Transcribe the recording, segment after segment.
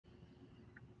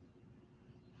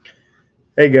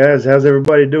Hey guys, how's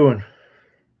everybody doing?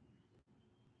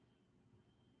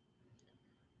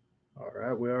 All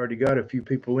right, we already got a few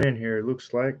people in here, it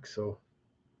looks like, so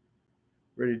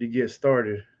ready to get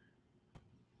started.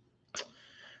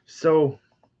 So,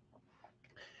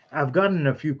 I've gotten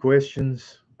a few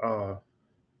questions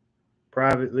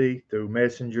privately through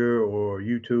Messenger or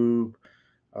YouTube,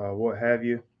 what have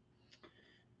you.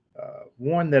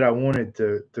 One that I wanted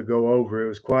to go over, it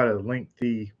was quite a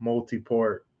lengthy, multi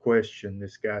part question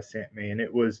this guy sent me, and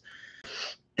it was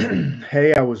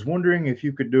hey, I was wondering if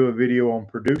you could do a video on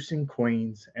producing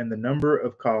queens and the number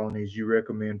of colonies you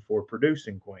recommend for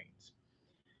producing queens.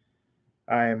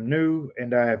 I am new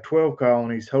and I have 12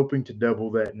 colonies, hoping to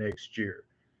double that next year.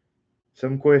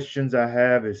 Some questions I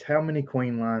have is how many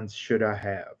queen lines should I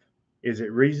have? Is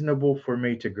it reasonable for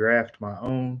me to graft my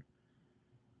own?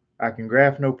 I can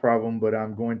graft no problem, but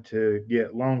I'm going to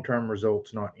get long term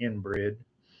results, not inbred.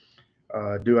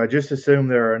 Do I just assume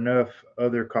there are enough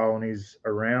other colonies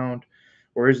around,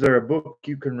 or is there a book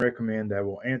you can recommend that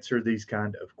will answer these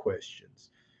kind of questions?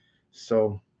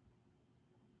 So,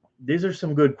 these are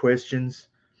some good questions,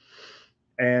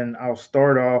 and I'll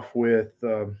start off with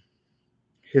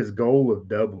his goal of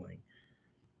doubling.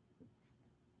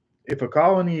 If a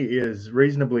colony is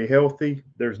reasonably healthy,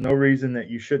 there's no reason that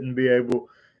you shouldn't be able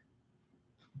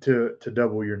to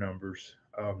double your numbers.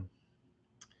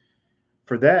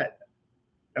 For that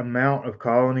amount of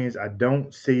colonies, I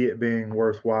don't see it being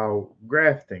worthwhile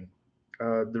grafting.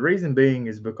 The reason being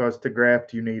is because to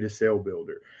graft, you need a cell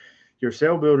builder. Your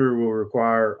cell builder will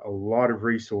require a lot of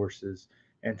resources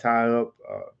and tie up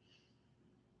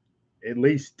at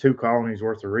least two colonies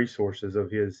worth of resources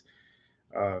of his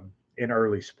in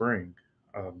early spring,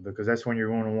 because that's when you're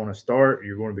going to want to start.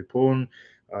 You're going to be pulling.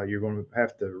 You're going to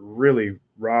have to really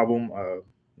rob them,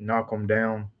 knock them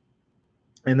down,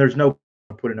 and there's no point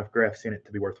to put enough grafts in it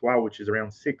to be worthwhile, which is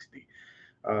around 60.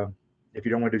 Um, if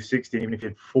you don't want to do 60, even if you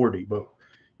had 40, but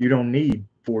you don't need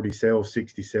 40 cells,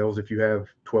 60 cells if you have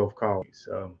 12 colonies.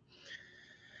 So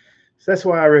that's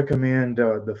why I recommend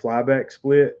the flyback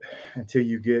split until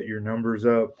you get your numbers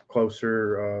up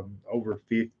closer, over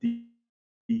 50.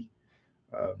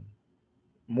 Um,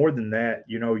 More than that,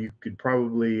 you could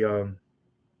probably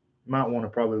might want to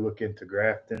probably look into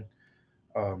grafting,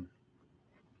 um,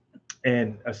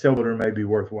 and a cell builder may be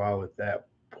worthwhile at that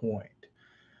point.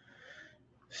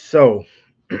 So,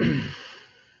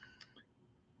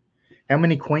 how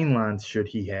many queen lines should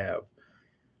he have?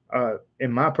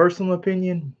 In my personal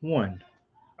opinion, one.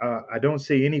 I don't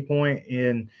see any point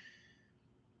in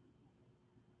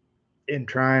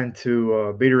trying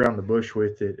to beat around the bush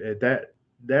with it. At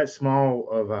that small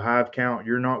of a hive count,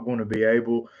 you're not going to be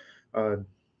able uh,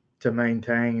 to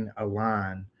maintain a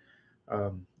line.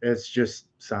 It's just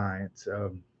science.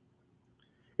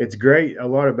 It's great. A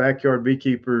lot of backyard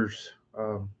beekeepers.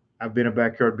 I've been a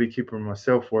backyard beekeeper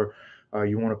myself, where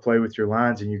you want to play with your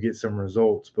lines and you get some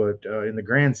results. But in the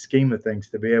grand scheme of things,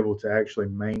 to be able to actually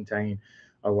maintain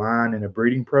a line in a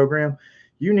breeding program,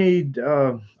 you need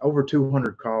over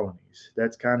 200 colonies.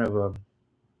 That's kind of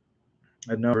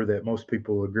a number that most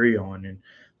people agree on. And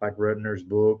like Rutner's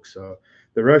books,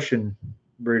 the Russian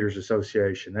Breeders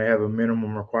Association, they have a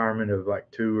minimum requirement of like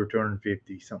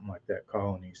 250, something like that,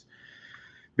 colonies,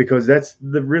 because that's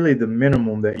really the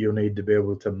minimum that you'll need to be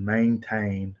able to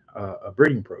maintain a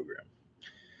breeding program.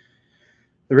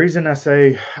 The reason I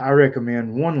say I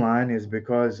recommend one line is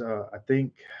because I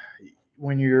think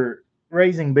when you're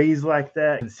raising bees like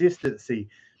that, consistency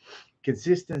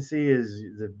is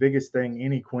the biggest thing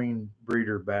any queen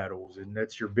breeder battles, and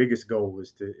that's your biggest goal,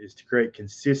 is to create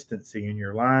consistency in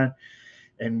your line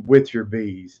and with your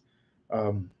bees.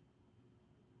 Um,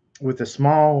 with a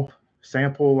small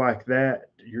sample like that,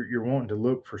 you're wanting to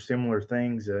look for similar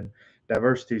things, and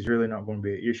diversity is really not going to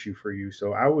be an issue for you.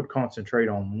 So I would concentrate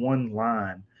on one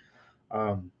line.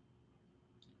 Um,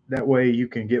 that way you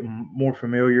can get more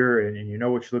familiar, and you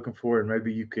know what you're looking for, and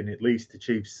maybe you can at least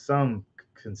achieve some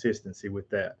consistency with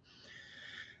that.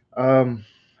 Um,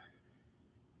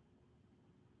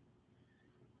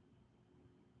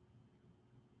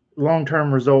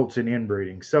 Long-term results in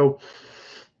inbreeding. So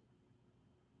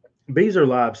bees are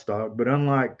livestock, but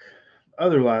unlike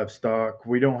other livestock,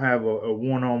 we don't have a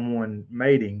one-on-one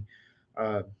mating.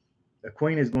 Uh, a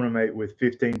queen is going to mate with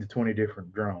 15 to 20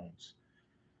 different drones.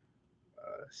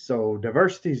 So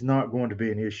diversity is not going to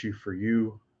be an issue for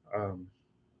you. Um,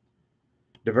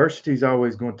 Diversity is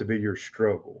always going to be your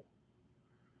struggle.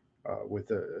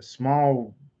 With a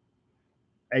small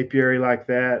apiary like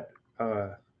that,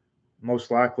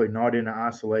 most likely not in an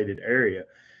isolated area,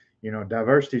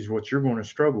 Diversity is what you're going to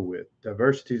struggle with.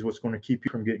 Diversity is what's going to keep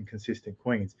you from getting consistent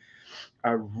queens.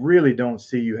 I really don't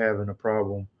see you having a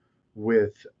problem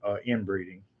with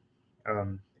inbreeding.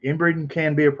 Inbreeding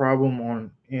can be a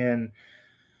problem in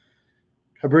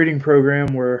a breeding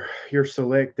program where you're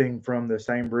selecting from the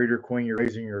same breeder queen, you're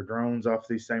raising your drones off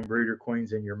these same breeder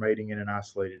queens, and you're mating in an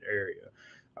isolated area.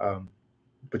 Um,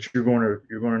 but you're going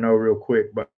to know real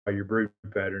quick by your breeding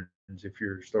patterns if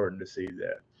you're starting to see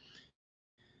that.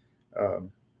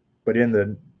 Um, but in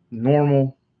the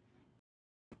normal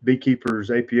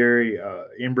beekeepers apiary,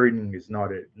 inbreeding is not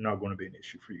going to be an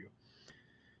issue for you.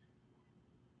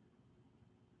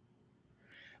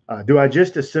 Do I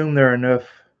just assume there are enough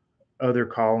other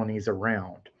colonies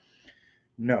around?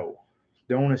 No,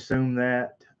 don't assume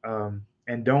that,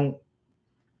 and don't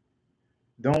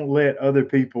let other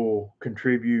people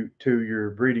contribute to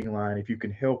your breeding line if you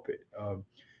can help it.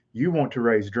 You want to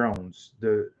raise drones.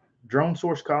 The drone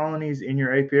source colonies in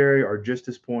your apiary are just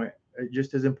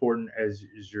as important as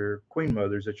your queen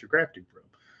mothers that you're grafting from.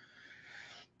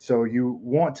 So you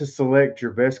want to select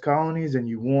your best colonies, and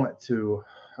you want to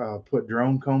put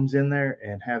drone combs in there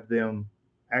and have them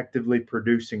actively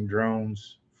producing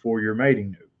drones for your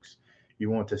mating nukes. You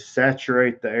want to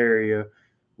saturate the area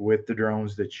with the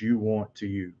drones that you want to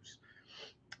use.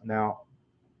 Now,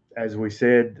 as we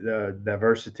said,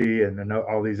 diversity and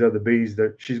all these other bees,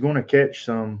 that she's going to catch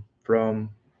some from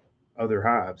other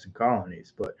hives and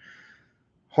colonies, but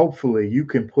hopefully you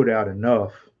can put out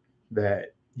enough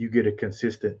that you get a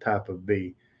consistent type of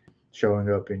bee showing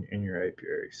up in your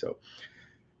apiary. So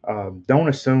don't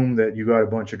assume that you got a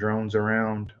bunch of drones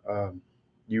around.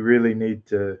 You really need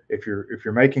to, if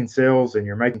you're making cells and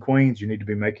you're making queens, you need to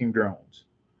be making drones.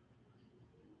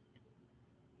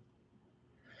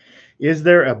 Is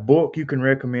there a book you can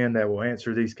recommend that will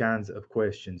answer these kinds of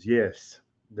questions? Yes,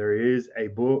 there is a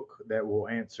book that will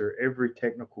answer every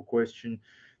technical question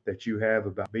that you have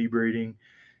about bee breeding,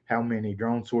 how many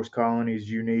drone source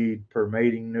colonies you need per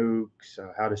mating nukes,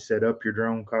 how to set up your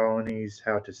drone colonies,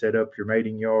 how to set up your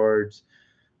mating yards,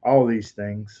 all these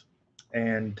things.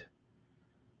 And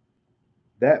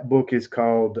that book is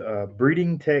called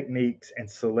Breeding Techniques and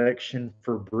Selection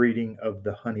for Breeding of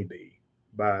the Honeybee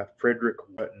by Frederick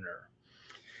Wetner.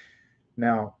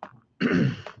 Now,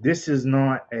 this is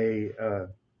not a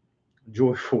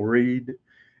joyful read.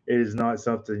 It is not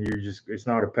something it's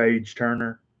not a page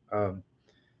turner. Um,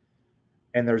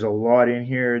 and there's a lot in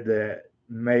here that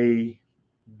may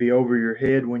be over your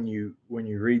head when you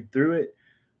read through it,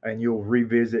 and you'll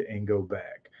revisit and go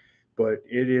back. But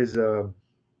it's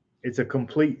a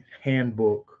complete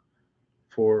handbook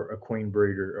for a queen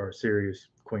breeder or a serious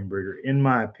queen breeder, in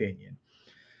my opinion.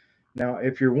 Now,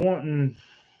 if you're wanting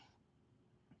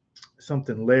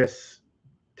something less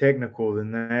technical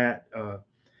than that,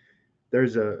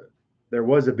 there's a there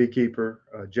was a beekeeper,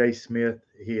 Jay Smith.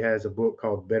 He has a book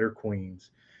called Better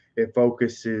Queens. It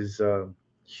focuses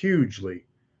hugely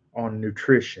on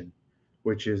nutrition,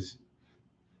 which is,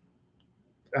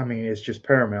 I mean, it's just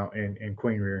paramount in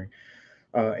queen rearing.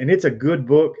 And it's a good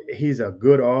book. He's a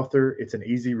good author. It's an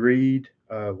easy read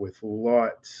with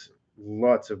lots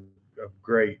of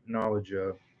great knowledge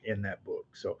in that book.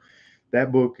 So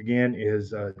that book again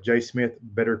is Jay Smith,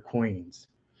 Better Queens,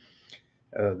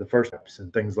 the first steps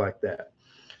and things like that.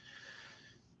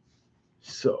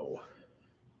 So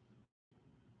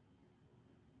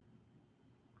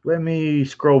let me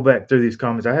scroll back through these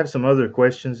comments. I have some other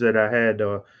questions that I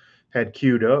had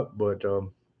queued up, but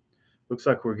looks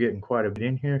like we're getting quite a bit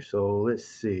in here. So let's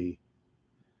see.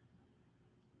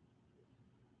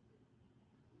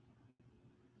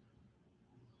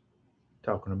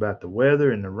 Talking about the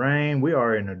weather and the rain. We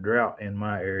are in a drought in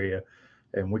my area,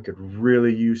 and we could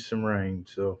really use some rain.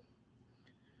 So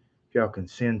if y'all can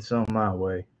send some my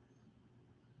way,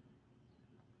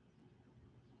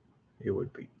 it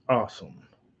would be awesome.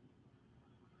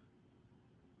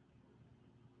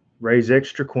 Raise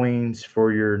extra queens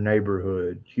for your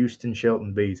neighborhood. Houston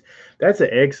Shelton bees. That's an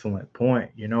excellent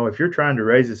point. If you're trying to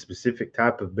raise a specific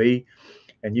type of bee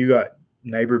and you got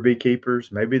neighbor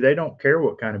beekeepers, maybe they don't care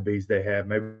what kind of bees they have.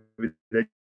 Maybe they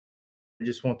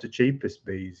just want the cheapest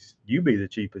bees. You be the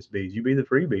cheapest bees. You be the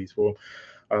free bees for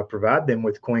them. Provide them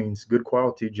with queens, good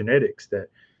quality genetics that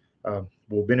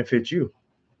will benefit you.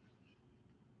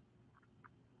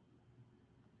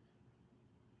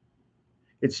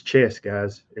 It's chess,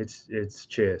 guys. It's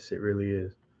chess. It really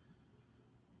is.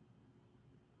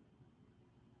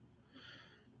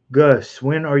 Gus,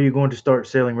 when are you going to start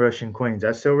selling Russian queens?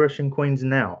 I sell Russian queens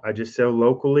now. I just sell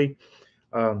locally.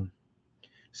 Um,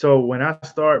 so when I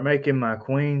start making my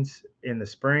queens in the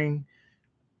spring,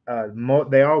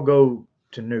 they all go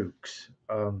to nukes.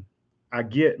 I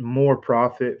get more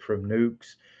profit from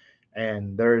nukes,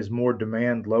 and there is more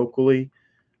demand locally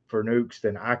for nukes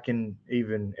than I can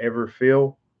even ever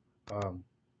fill. Um,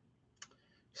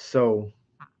 so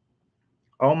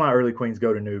all my early queens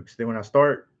go to nukes. Then when I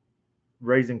start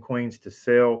raising queens to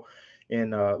sell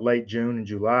in late June and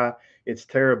July, it's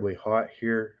terribly hot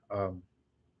here.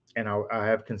 And I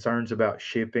have concerns about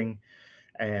shipping.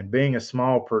 And being a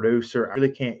small producer, I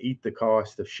really can't eat the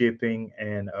cost of shipping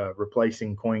and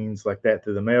replacing queens like that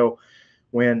through the mail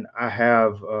when I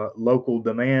have local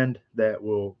demand that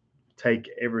will take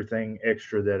everything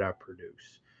extra that I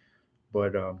produce.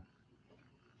 But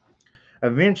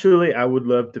eventually, I would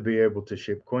love to be able to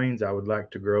ship queens. I would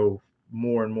like to grow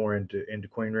more and more into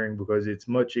queen ring because it's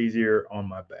much easier on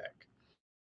my back.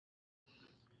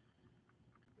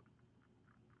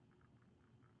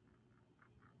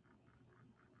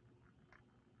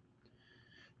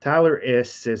 Tyler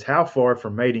S says, "How far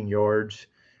from mating yards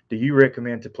do you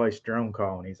recommend to place drone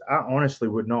colonies?" I honestly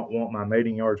would not want my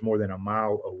mating yards more than a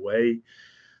mile away.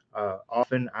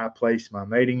 Often, I place my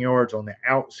mating yards on the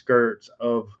outskirts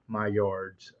of my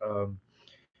yards,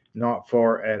 not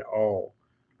far at all.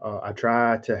 I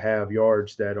try to have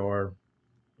yards that are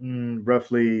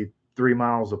roughly 3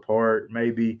 miles apart,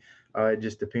 maybe. It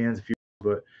just depends if you.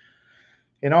 But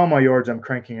in all my yards, I'm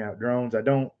cranking out drones. I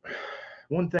don't.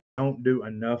 One thing I don't do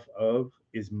enough of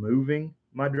is moving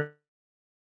my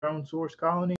drone source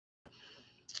colony.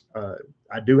 Uh,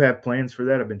 I do have plans for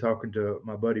that. I've been talking to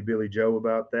my buddy Billy Joe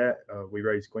about that. We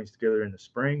raised queens together in the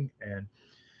spring, and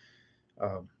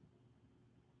um,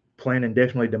 planning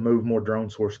definitely to move more drone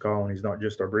source colonies, not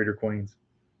just our breeder queens,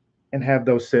 and have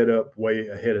those set up way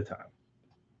ahead of time.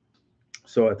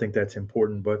 So I think that's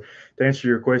important. But to answer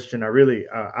your question,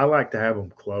 I like to have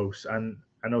them close.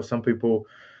 I know some people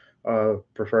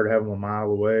prefer to have them a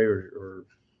mile away or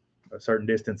a certain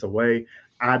distance away.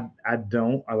 I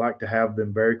don't. I like to have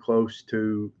them very close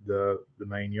to the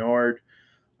main yard.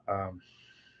 Um,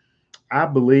 I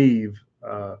believe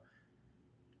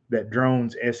that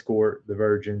drones escort the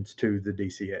virgins to the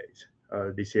DCAs.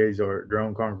 DCAs are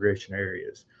drone congregation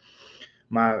areas.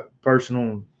 My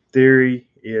personal theory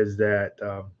is that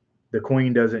the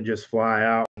queen doesn't just fly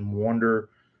out and wander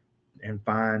and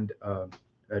find a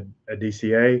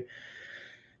DCA.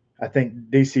 I think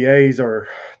DCAs are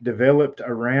developed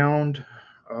around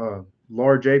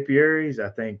large apiaries. I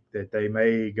think that they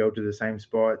may go to the same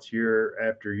spots year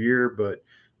after year, but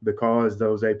because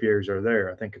those apiaries are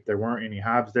there, I think if there weren't any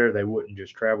hives there, they wouldn't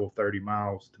just travel 30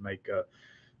 miles to make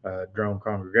a drone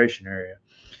congregation area.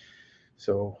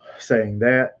 So, saying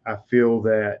that, I feel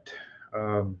that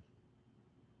um,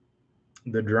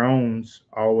 the drones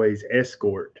always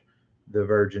escort the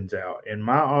virgins out. In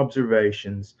my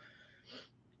observations,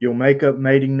 you'll make up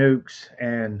mating nukes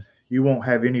and you won't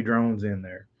have any drones in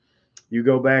there. You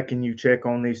go back and you check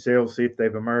on these cells, see if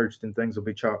they've emerged, and things will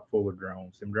be chock full of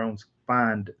drones. And drones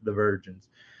find the virgins.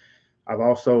 I've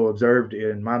also observed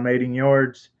in my mating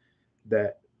yards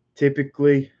that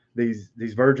typically these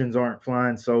virgins aren't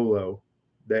flying solo.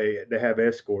 They have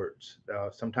escorts.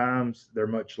 Sometimes they're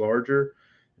much larger,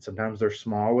 and sometimes they're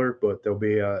smaller, but there'll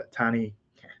be a tiny,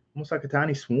 almost like a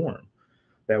tiny swarm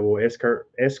that will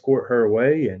escort her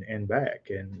away and back.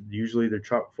 And usually they're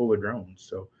chock full of drones.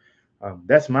 So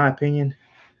that's my opinion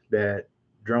that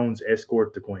drones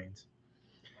escort the queens.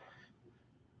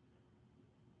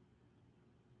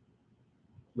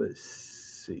 Let's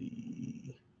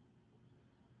see.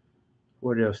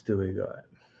 What else do we got?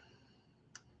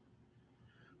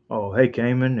 Oh, hey,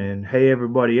 Cayman, and hey,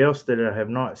 everybody else that I have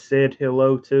not said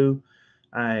hello to.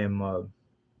 I am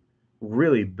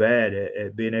really bad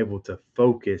at being able to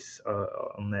focus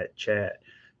on that chat.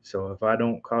 So if I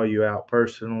don't call you out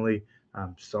personally,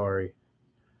 I'm sorry.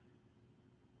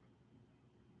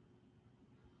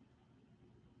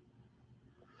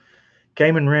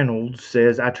 Cayman Reynolds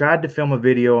says, I tried to film a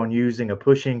video on using a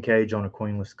push-in cage on a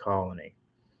queenless colony.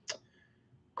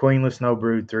 Queenless no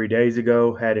brood 3 days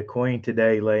ago. Had a queen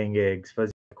today laying eggs.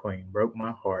 Fuzzy queen. Broke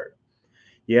my heart.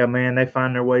 Yeah, man, they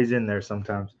find their ways in there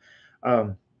sometimes.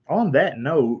 On that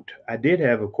note, I did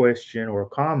have a question or a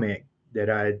comment that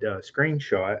I had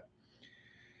screenshot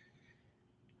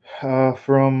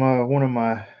from one of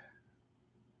my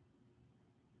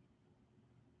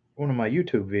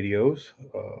YouTube videos.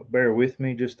 Bear with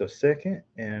me just a second,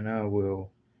 and I will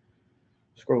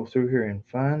scroll through here and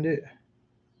find it.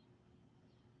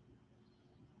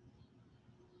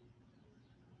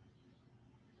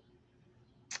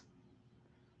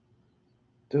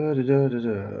 Da, da, da, da,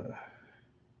 da.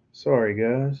 Sorry,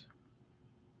 guys.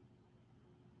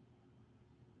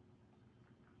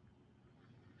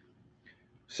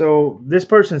 So this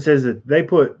person says that they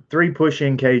put 3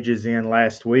 push-in cages in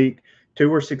last week. 2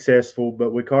 were successful,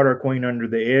 but we caught our queen under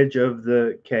the edge of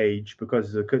the cage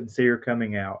because they couldn't see her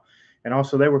coming out. And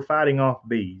also, they were fighting off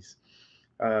bees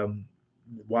um,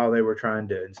 while they were trying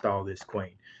to install this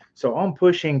queen. So on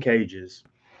push-in cages,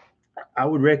 I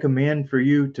would recommend for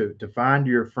you to find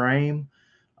your frame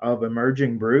of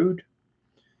emerging brood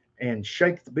and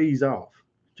shake the bees off.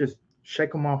 Just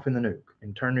shake them off in the nuke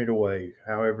and turn it away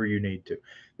however you need to.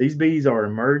 These bees are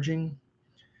emerging,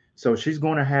 so she's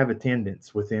going to have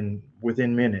attendance within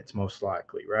minutes, most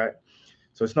likely, right?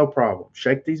 So it's no problem.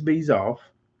 Shake these bees off,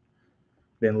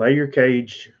 then lay your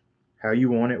cage how you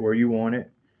want it, where you want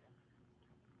it.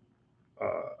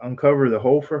 Uncover the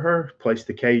hole for her, place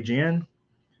the cage in,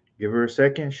 give her a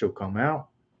second, she'll come out,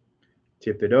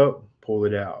 tip it up, pull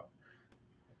it out.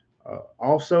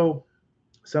 Also,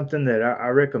 something that I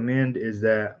recommend is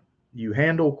that you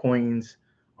handle queens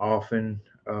often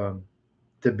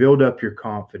to build up your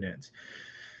confidence.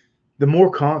 The more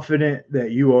confident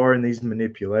that you are in these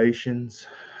manipulations,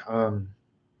 um,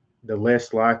 the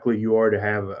less likely you are to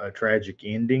have a tragic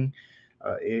ending.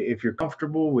 If you're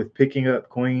comfortable with picking up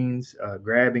queens,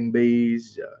 grabbing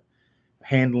bees,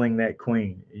 handling that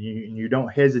queen, you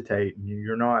don't hesitate, and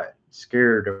you're not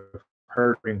scared of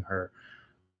hurting her,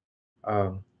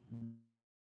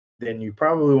 then you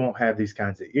probably won't have these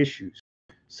kinds of issues.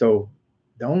 So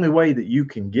the only way that you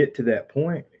can get to that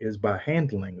point is by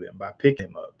handling them, by picking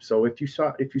them up. So if you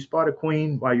spot a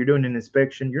queen while you're doing an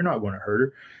inspection, you're not going to hurt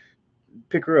her.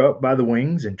 Pick her up by the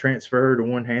wings and transfer her to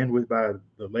one hand with by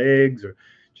the legs, or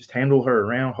just handle her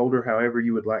around, hold her however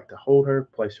you would like to hold her,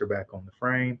 place her back on the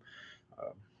frame.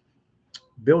 Uh,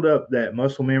 Build up that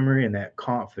muscle memory and that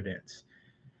confidence.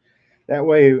 That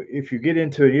way, if you get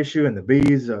into an issue and the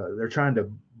bees they're trying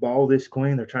to ball this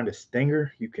queen, they're trying to sting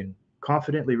her, you can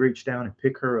confidently reach down and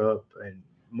pick her up and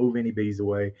move any bees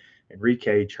away and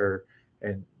recage her,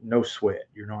 and no sweat.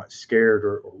 You're not scared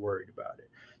or worried about it.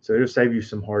 So it'll save you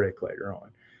some heartache later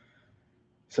on.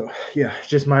 So yeah,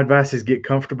 just my advice is get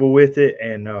comfortable with it,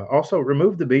 and also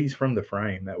remove the bees from the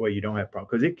frame. That way you don't have problems,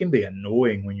 because it can be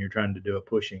annoying when you're trying to do a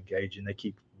pushing cage and they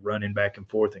keep running back and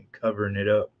forth and covering it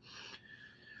up.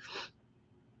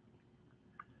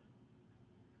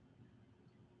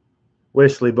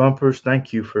 Wesley Bumpers,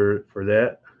 thank you for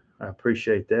that. I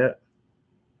appreciate that.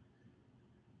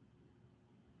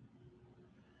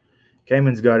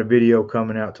 Cayman's got a video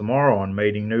coming out tomorrow on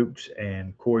mating nukes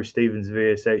and Corey Stevens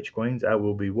VSH queens. I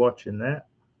will be watching that.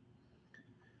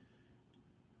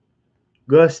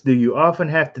 Gus, do you often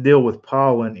have to deal with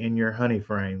pollen in your honey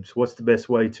frames? What's the best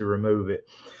way to remove it?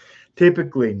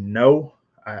 Typically, no.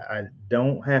 I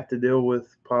don't have to deal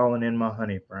with pollen in my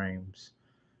honey frames.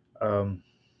 Um,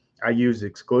 I use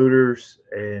excluders,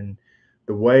 and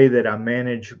the way that I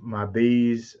manage my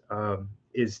bees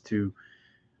is to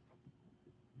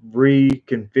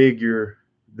reconfigure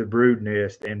the brood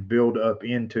nest and build up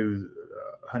into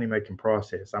the honey making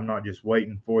process. I'm not just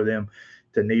waiting for them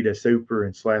to need a super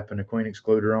and slapping a queen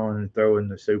excluder on and throwing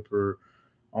the super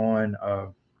on.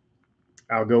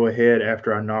 I'll go ahead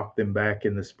after I knock them back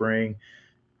in the spring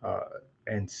uh,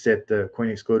 and set the queen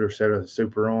excluder, set a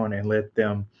super on, and let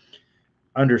them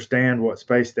understand what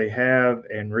space they have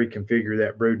and reconfigure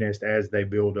that brood nest as they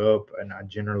build up. And I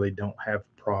generally don't have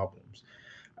problems.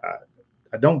 Uh,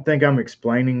 I don't think I'm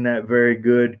explaining that very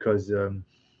good because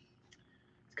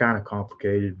it's kind of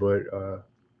complicated, but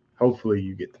hopefully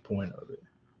you get the point of it.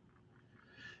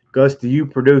 Gus, do you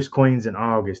produce queens in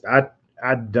August?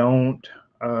 I don't.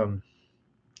 Um,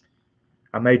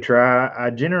 I may try. I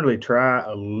generally try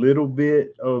a little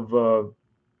bit of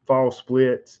fall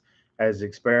splits as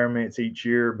experiments each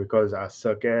year because I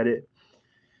suck at it.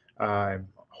 I'm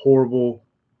horrible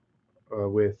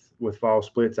with fall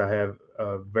splits. I have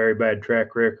a very bad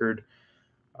track record.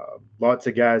 Lots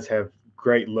of guys have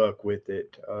great luck with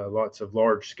it. Lots of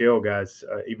large scale guys,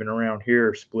 even around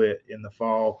here, split in the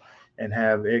fall and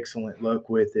have excellent luck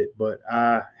with it. But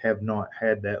I have not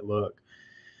had that luck.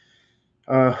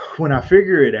 When I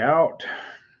figure it out,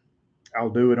 I'll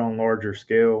do it on larger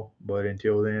scale. But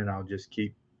until then, I'll just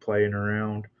keep playing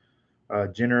around.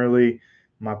 Generally,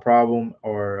 my problem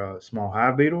are small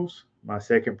hive beetles. My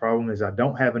second problem is I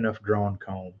don't have enough drawn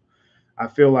comb. I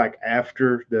feel like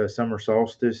after the summer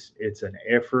solstice, it's an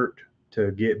effort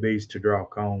to get bees to draw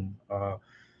comb,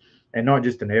 and not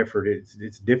just an effort.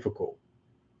 It's difficult.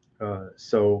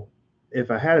 So if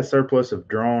I had a surplus of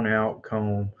drawn out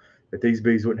comb that these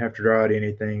bees wouldn't have to draw out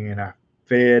anything, and I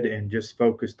fed and just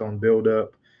focused on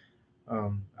buildup,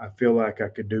 I feel like I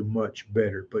could do much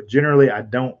better. But generally, I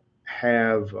don't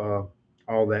have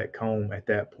all that comb at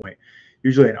that point.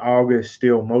 Usually in August,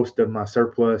 still most of my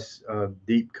surplus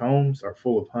deep combs are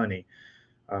full of honey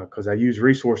because I use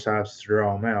resource hives to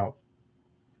draw them out,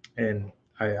 and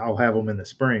I'll have them in the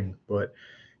spring, but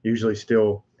usually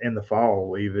still in the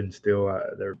fall, even still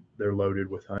they're loaded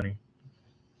with honey.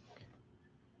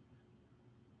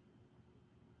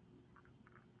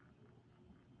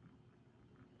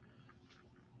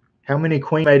 How many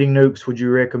queen mating nukes would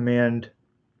you recommend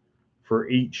for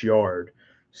each yard?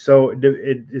 So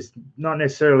it's not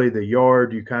necessarily the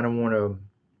yard. You kind of want to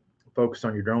focus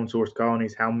on your drone source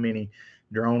colonies, how many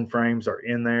drone frames are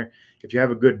in there. If you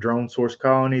have a good drone source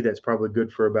colony, that's probably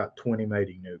good for about 20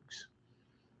 mating nukes.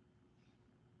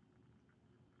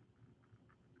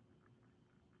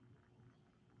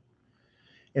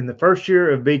 In the first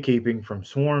year of beekeeping from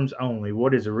swarms only,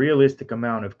 what is a realistic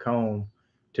amount of comb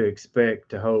to expect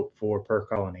to hope for per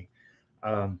colony?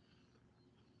 Um,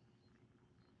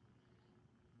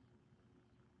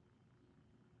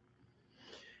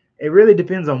 it really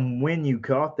depends on when you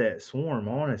caught that swarm,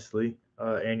 honestly,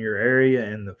 and your area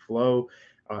and the flow.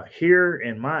 Here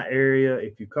in my area,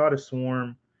 if you caught a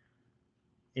swarm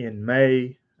in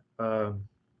May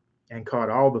and caught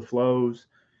all the flows,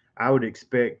 I would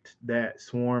expect that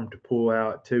swarm to pull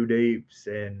out two deeps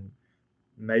and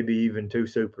maybe even two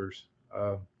supers.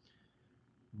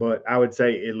 But I would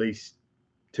say at least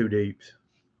two deeps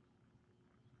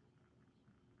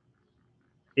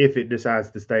if it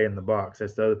decides to stay in the box.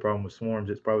 That's the other problem with swarms.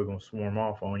 It's probably going to swarm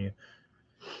off on you.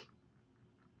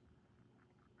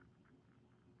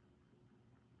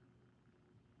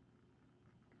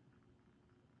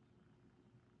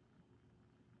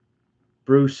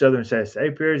 Bruce Southern says,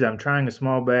 apiaries, I'm trying a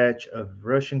small batch of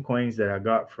Russian queens that I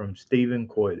got from Stephen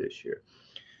Coy this year.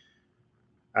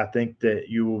 I think that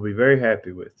you will be very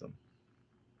happy with them.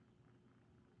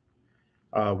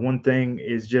 One thing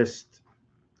is just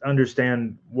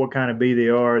understand what kind of bee they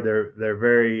are. They're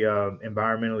very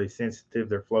environmentally sensitive.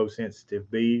 They're flow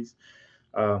sensitive bees.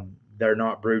 They're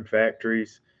not brood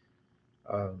factories.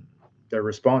 Um, they're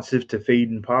responsive to feed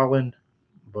and pollen,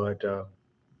 but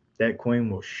that queen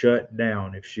will shut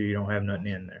down if she don't have nothing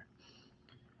in there.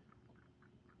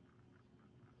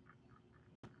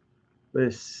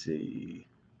 Let's see.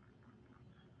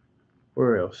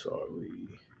 Where else are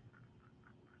we?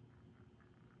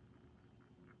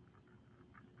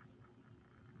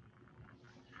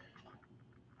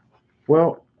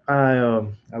 Well, I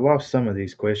lost some of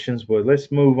these questions, but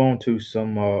let's move on to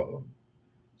some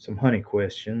honey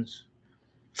questions.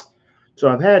 So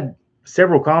I've had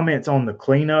several comments on the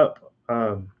cleanup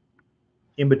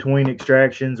in between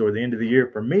extractions or the end of the year.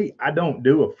 For me, I don't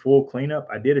do a full cleanup.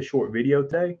 I did a short video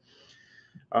today.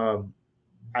 Um,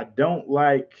 I don't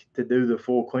like to do the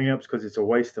full cleanups because it's a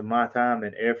waste of my time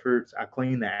and efforts. I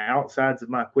clean the outsides of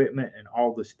my equipment and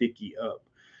all the sticky up.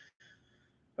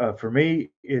 For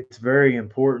me, it's very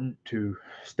important to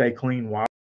stay clean while,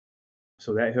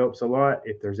 so that helps a lot.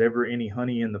 If there's ever any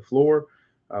honey in the floor,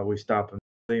 we stop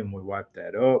immediately and we wipe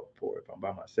that up. Or if I'm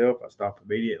by myself, I stop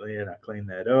immediately and I clean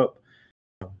that up.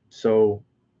 So,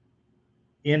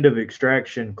 end of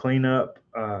extraction cleanup,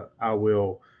 I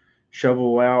will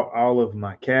shovel out all of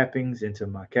my cappings into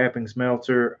my capping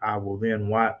smelter. I will then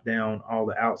wipe down all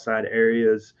the outside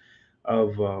areas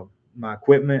of my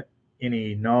equipment,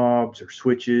 any knobs or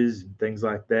switches and things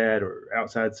like that, or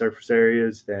outside surface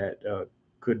areas that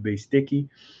could be sticky.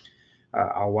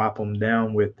 I'll wipe them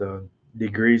down with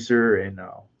degreaser and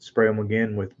I'll spray them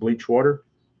again with bleach water.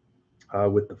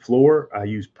 With the floor, I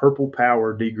use Purple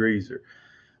Power degreaser.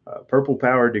 Purple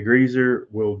Power degreaser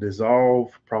will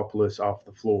dissolve propolis off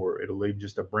the floor. It'll leave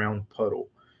just a brown puddle.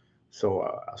 So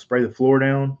I'll spray the floor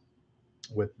down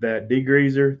with that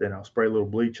degreaser. Then I'll spray a little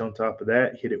bleach on top of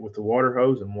that, hit it with the water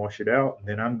hose, and wash it out. And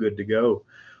then I'm good to go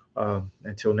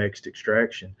until next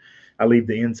extraction. I leave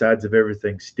the insides of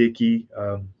everything sticky.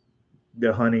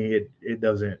 The honey, it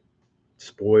doesn't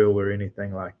spoil or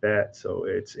anything like that, so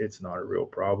it's not a real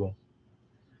problem.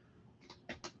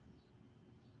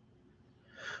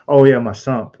 Oh yeah, my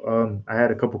sump. I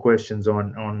had a couple questions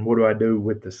on what do I do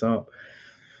with the sump.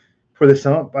 For the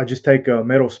sump, I just take a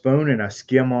metal spoon and I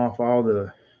skim off all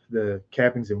the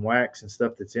cappings and wax and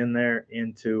stuff that's in there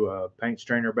into a paint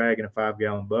strainer bag in a 5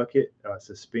 gallon bucket.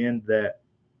 Suspend that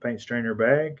paint strainer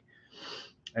bag,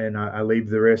 and I leave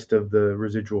the rest of the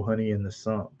residual honey in the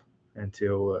sump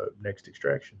until next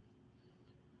extraction.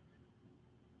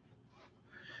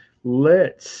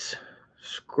 Let's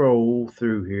scroll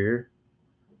through here.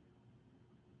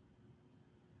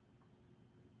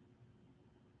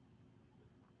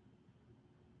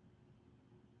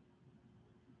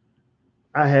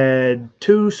 I had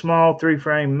two small 3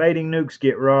 frame mating nukes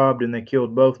get robbed and they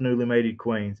killed both newly mated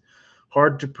queens.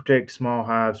 hard to protect small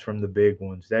hives from the big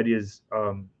ones. That is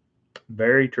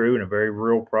very true and a very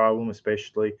real problem,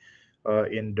 especially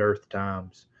in dearth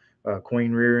times.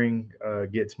 Queen rearing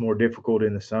gets more difficult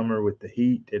in the summer with the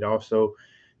heat. It also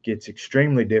gets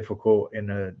extremely difficult in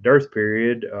a dearth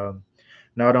period,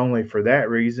 not only for that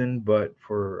reason, but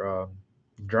for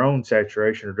drone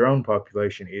saturation or drone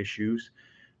population issues.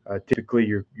 Typically,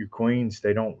 your queens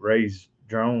they don't raise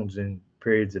drones in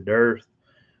periods of dearth,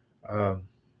 um,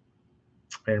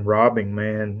 and robbing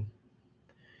man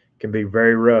can be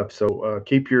very rough. So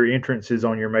keep your entrances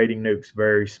on your mating nukes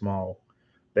very small.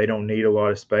 They don't need a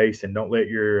lot of space, and don't let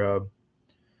your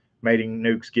mating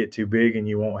nukes get too big, and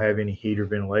you won't have any heat or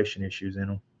ventilation issues in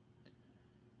them.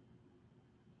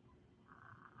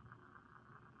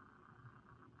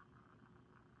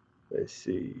 Let's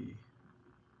see.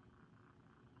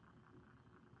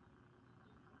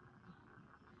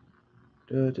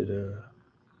 Da, da, da.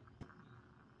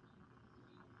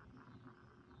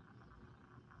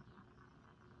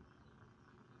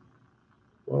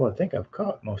 Well, I think I've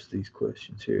caught most of these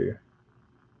questions here.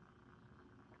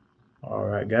 All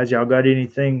right, guys, y'all got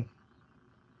anything?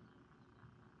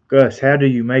 Gus, how do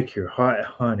you make your hot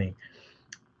honey?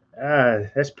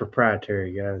 That's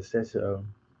proprietary, guys.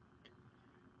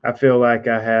 I feel like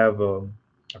I have a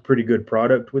pretty good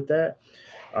product with that.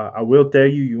 I will tell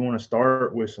you, you want to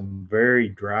start with some very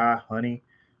dry honey.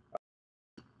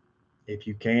 If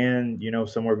you can,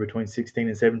 somewhere between 16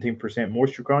 and 17%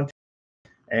 moisture content.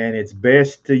 And it's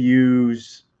best to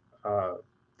use uh,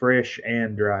 fresh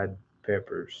and dried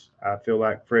peppers. I feel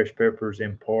like fresh peppers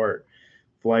impart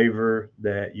flavor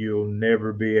that you'll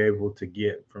never be able to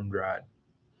get from dried.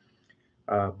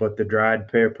 But the dried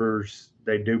peppers,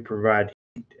 they do provide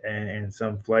heat and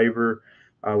some flavor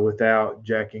without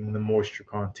jacking the moisture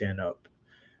content up.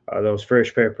 Those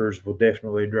fresh peppers will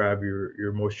definitely drive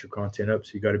your moisture content up,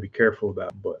 so you got to be careful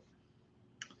about them. But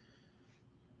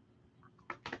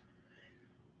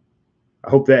I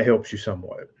hope that helps you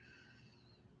somewhat.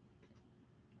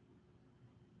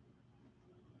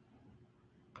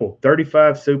 Well,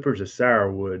 35 supers of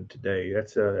sourwood today.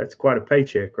 That's quite a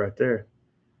paycheck right there.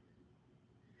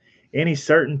 Any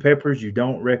certain peppers you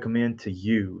don't recommend to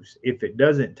use. If it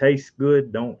doesn't taste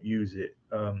good, don't use it.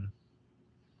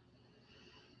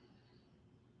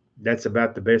 That's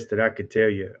about the best that I could tell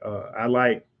you. I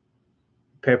like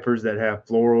peppers that have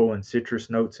floral and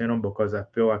citrus notes in them because I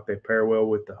feel like they pair well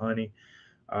with the honey.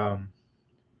 Um,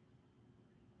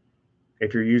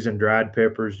 if you're using dried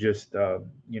peppers, just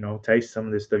taste some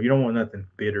of this stuff. You don't want nothing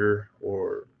bitter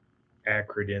or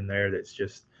acrid in there that's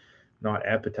just not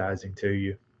appetizing to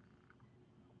you.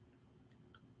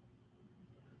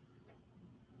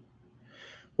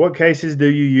 What cases do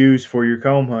you use for your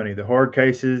comb honey? The hard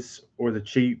cases or the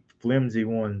cheap, flimsy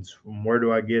ones? Where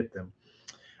do I get them?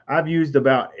 I've used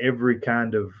about every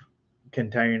kind of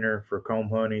container for comb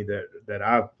honey that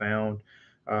I've found.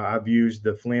 I've used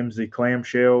the flimsy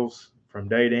clamshells from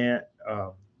Dadant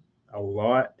a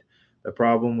lot. The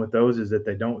problem with those is that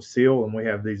they don't seal, and we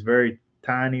have these very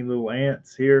tiny little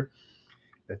ants here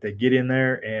that they get in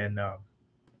there, and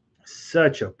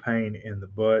such a pain in the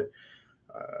butt.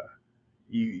 Uh,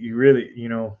 you really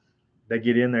they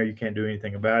get in there, you can't do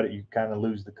anything about it. You kind of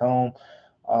lose the comb.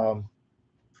 Um,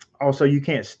 Also, you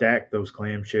can't stack those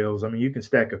clamshells. I mean, you can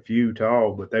stack a few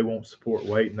tall, but they won't support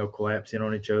weight and they'll collapse in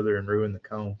on each other and ruin the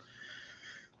comb.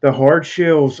 The hard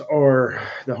cases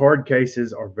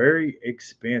are very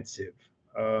expensive.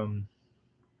 Um,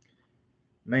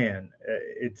 Man,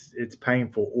 it's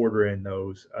painful ordering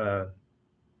those.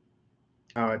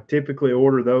 I typically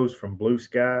order those from Blue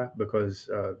Sky because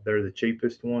they're the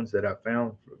cheapest ones that I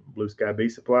found. Blue Sky Bee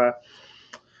Supply.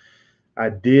 I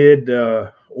did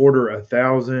order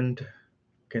 1,000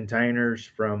 containers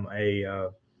from a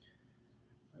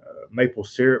maple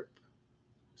syrup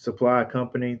supply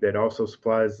company that also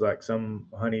supplies like some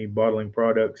honey bottling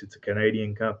products. It's a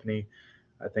Canadian company.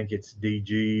 I think it's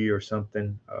DG or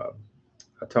something.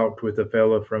 I talked with a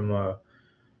fella from, well,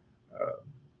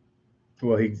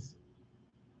 he's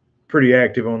pretty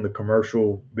active on the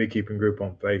commercial beekeeping group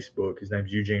on Facebook. His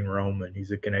name's Eugene Roman.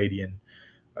 He's a Canadian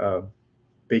uh,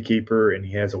 beekeeper, and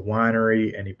he has a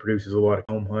winery and he produces a lot of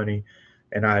home honey.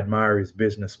 And I admire his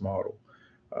business model.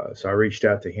 So I reached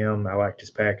out to him. I liked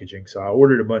his packaging, so I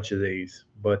ordered a bunch of these.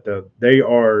 But they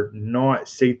are not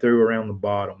see-through around the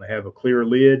bottom. They have a clear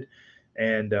lid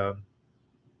and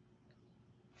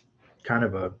kind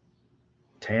of a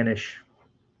tannish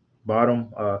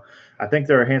bottom. I think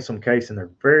they're a handsome case, and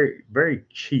they're very, very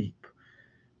cheap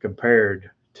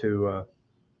compared to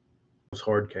those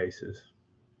hard cases.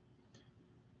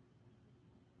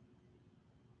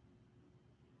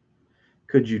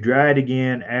 Could you dry it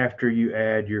again after you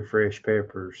add your fresh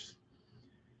peppers?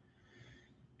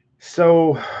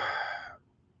 So,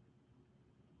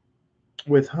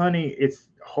 with honey, it's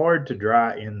hard to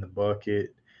dry in the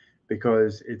bucket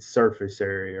because it's surface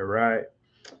area, right?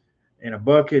 In a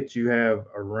bucket, you have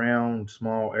a round,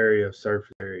 small area of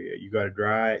surface area. You got to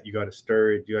dry it, you got to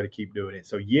stir it, you got to keep doing it.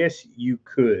 So, yes, you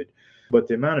could, but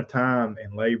the amount of time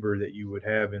and labor that you would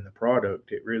have in the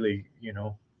product, it really, you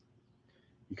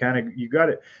kind of, you got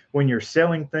it when you're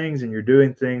selling things and you're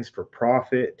doing things for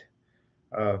profit.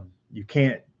 You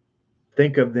can't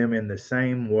think of them in the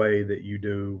same way that you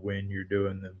do when you're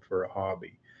doing them for a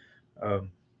hobby,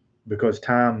 um, because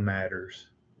time matters.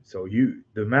 So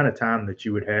the amount of time that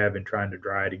you would have in trying to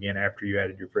dry it again after you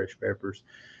added your fresh peppers,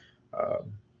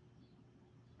 um,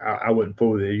 I wouldn't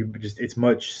fool with it. It's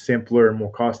much simpler and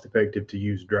more cost effective to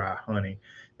use dry honey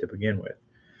to begin with,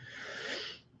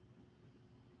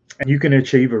 and you can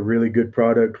achieve a really good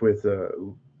product with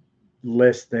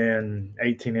less than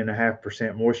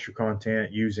 18.5% moisture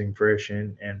content using fresh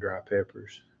and dry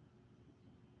peppers.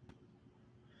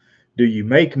 Do you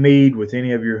make mead with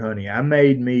any of your honey? I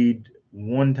made mead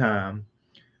one time.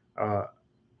 Uh,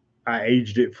 I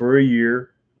aged it for a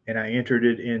year and I entered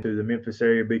it into the Memphis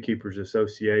Area Beekeepers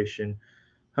Association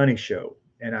honey show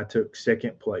and I took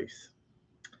second place.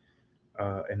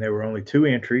 And there were only two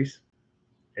entries.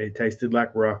 It tasted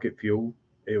like rocket fuel.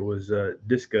 It was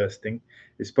disgusting.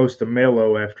 It's supposed to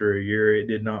mellow after a year. It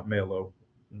did not mellow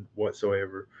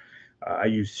whatsoever. I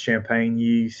used champagne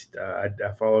yeast. I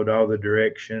followed all the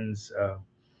directions.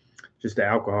 Just the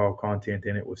alcohol content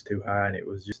in it was too high, and it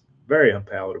was just very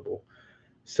unpalatable.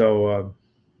 So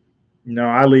no,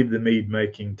 I leave the mead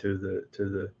making to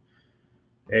the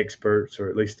experts, or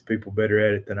at least the people better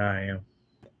at it than I am.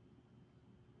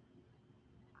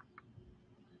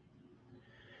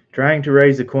 Trying to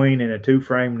raise a queen in a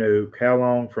two-frame nuke. How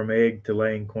long from egg to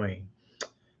laying queen?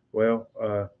 Well,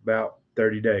 about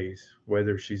 30 days.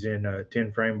 Whether she's in a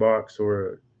 10-frame box or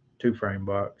a two-frame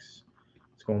box,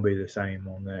 it's going to be the same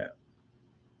on that.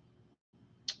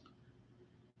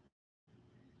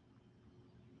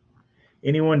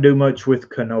 Anyone do much with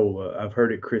canola? I've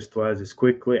heard it crystallizes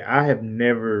quickly. I have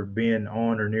never been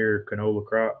on or near canola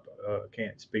crop.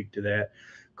 Can't speak to that.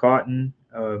 Cotton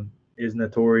is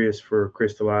notorious for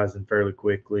crystallizing fairly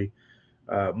quickly.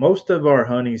 Most of our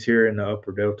honeys here in the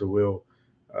upper Delta will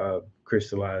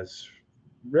crystallize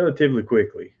relatively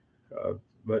quickly, uh,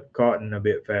 but cotton a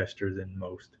bit faster than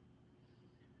most.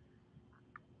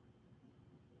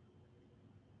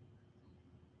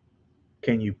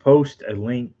 Can you post a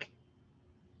link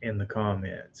in the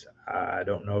comments? I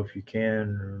don't know if you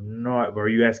can or not. But are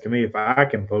you asking me if I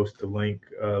can post a link?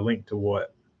 Link to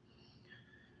what?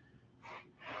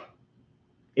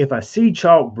 If I see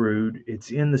chalk brood, it's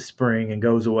in the spring and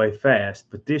goes away fast.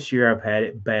 But this year I've had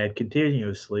it bad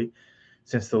continuously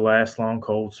since the last long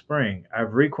cold spring.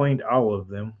 I've requeened all of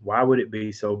them. Why would it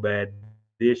be so bad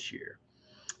this year?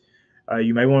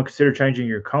 You may want to consider changing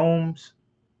your combs.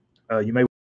 You may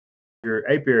your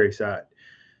apiary site.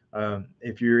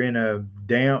 If you're in a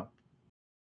damp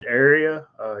area,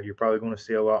 you're probably going to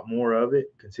see a lot more of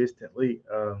it consistently.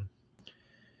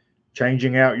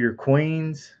 Changing out your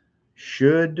queens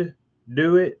should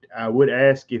do it. I would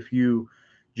ask if you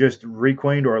just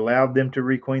requeened or allowed them to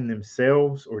requeen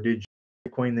themselves, or did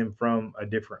you requeen them from a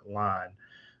different line?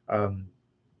 Um,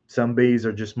 some bees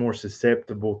are just more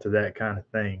susceptible to that kind of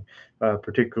thing,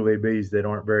 particularly bees that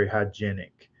aren't very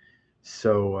hygienic.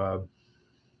 So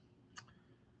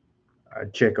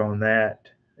I'd check on that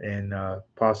and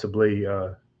possibly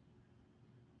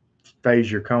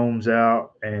phase your combs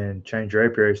out and change your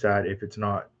apiary site if it's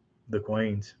not the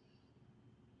queens.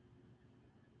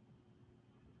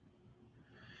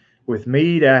 With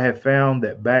mead, I have found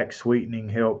that back sweetening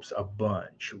helps a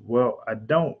bunch. Well, I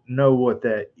don't know what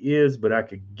that is, but I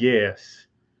could guess,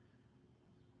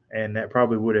 and that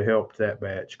probably would have helped that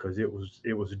batch because it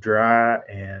was dry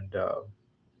and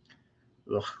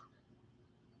ugh.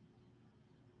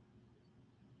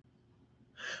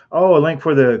 Oh, a link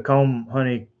for the comb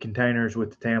honey containers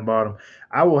with the tan bottom.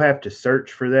 I will have to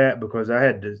search for that because I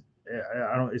had to.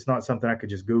 I don't. It's not something I could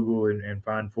just Google and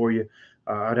find for you.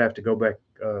 I'd have to go back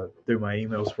through my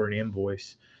emails for an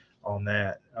invoice on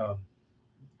that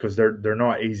because they're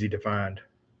not easy to find.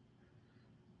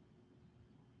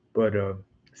 But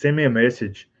send me a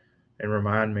message and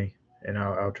remind me, and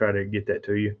I'll try to get that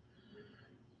to you.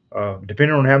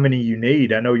 Depending on how many you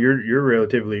need, I know you're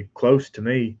relatively close to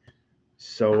me,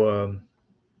 so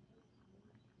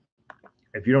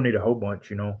if you don't need a whole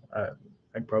bunch, I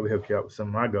can probably help you out with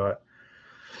some I got.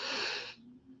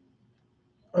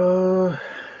 Uh,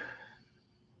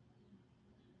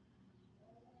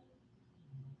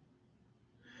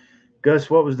 Gus,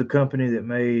 what was the company that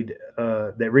remade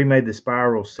the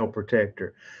spiral cell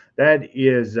protector? That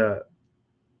is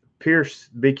Pierce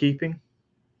Beekeeping.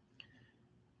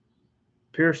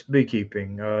 Pierce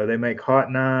Beekeeping. They make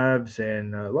hot knives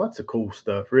and lots of cool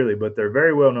stuff, really. But they're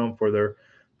very well known for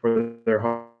their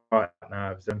hot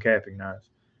knives, them capping knives.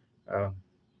 Um,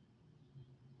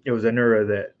 it was Anura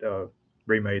that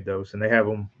remade those, and they have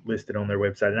them listed on their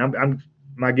website. And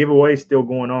my giveaway is still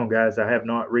going on, guys. I have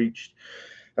not reached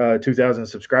 2,000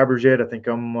 subscribers yet. I think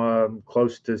I'm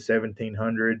close to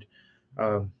 1,700.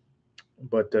 Um,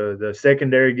 but the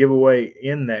secondary giveaway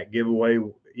in that giveaway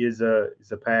is a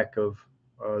pack of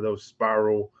those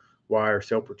spiral wire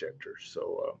cell protectors.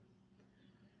 So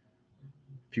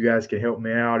if you guys can help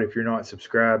me out, if you're not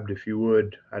subscribed, if you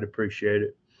would, I'd appreciate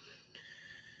it.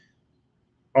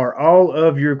 Are all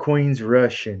of your queens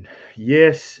Russian?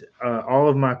 Yes, all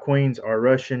of my queens are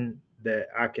Russian that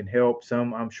I can help.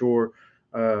 Some, I'm sure,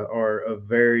 are of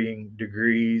varying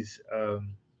degrees,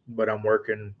 but I'm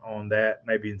working on that.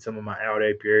 Maybe in some of my out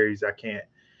apiaries, I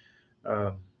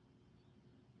um,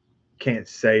 can't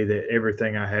say that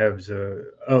everything I have is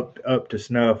up to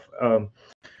snuff.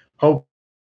 Hopefully,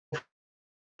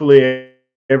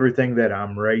 everything that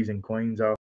I'm raising queens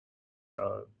off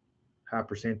uh, high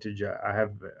percentage. I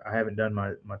haven't done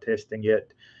my testing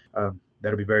yet.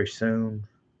 That'll be very soon.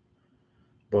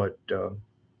 But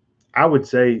I would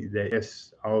say that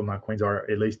yes, all of my queens are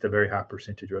at least a very high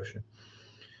percentage Russian.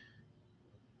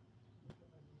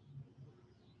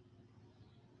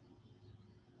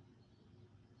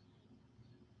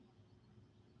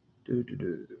 Do, do,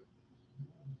 do.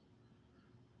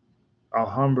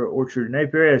 Alhambra Orchard and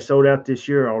Apiary has sold out this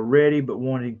year already, but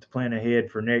wanting to plan ahead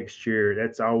for next year.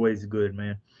 That's always good,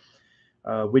 man.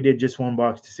 We did just one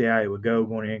box to see how it would go.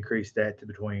 Going to increase that to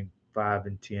between 5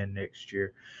 and 10 next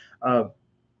year. Uh,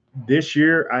 this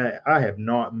year, I have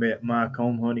not met my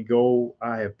comb honey goal.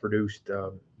 I have produced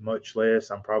much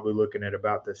less. I'm probably looking at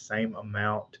about the same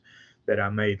amount that I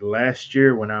made last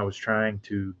year when I was trying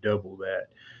to double that.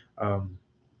 Um,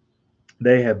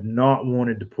 they have not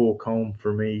wanted to pull comb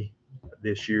for me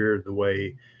this year the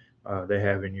way they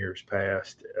have in years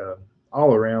past.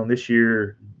 All around this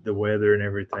year, the weather and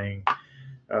everything,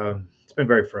 it's been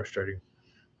very frustrating.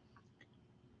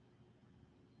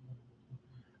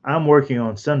 I'm working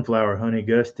on sunflower honey,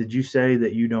 Gus. Did you say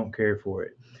that you don't care for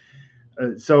it?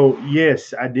 So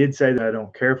yes, I did say that I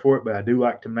don't care for it, but I do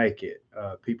like to make it.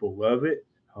 People love it.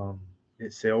 Um,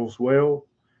 it sells well.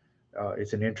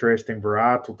 It's an interesting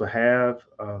varietal to have.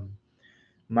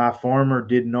 My farmer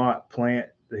did not plant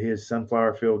his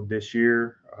sunflower field this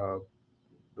year.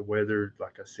 The weather,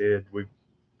 like I said, we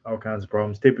all kinds of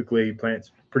problems. Typically, he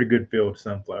plants pretty good field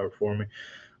sunflower for me.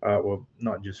 Well,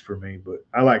 not just for me, but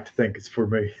I like to think it's for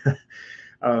me.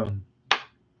 um,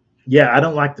 yeah,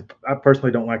 I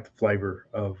personally don't like the flavor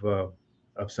of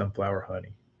sunflower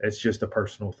honey. It's just a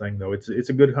personal thing, though. It's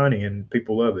a good honey, and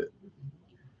people love it.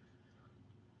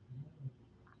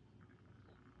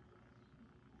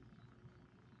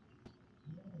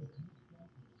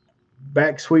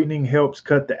 Back sweetening helps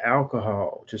cut the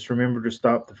alcohol. Just remember to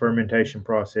stop the fermentation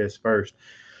process first.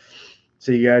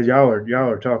 See, guys, y'all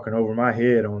are talking over my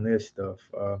head on this stuff.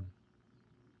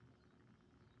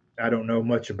 I don't know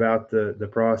much about the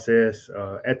process.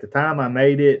 At the time I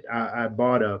made it, I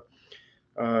bought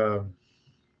uh,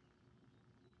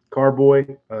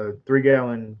 carboy, a 3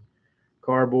 gallon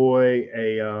carboy,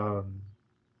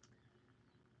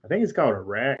 I think it's called a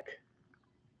rack.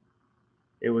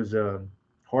 It was a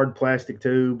hard plastic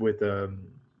tube with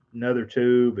another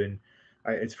tube, and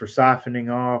it's for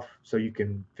siphoning off, so you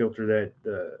can filter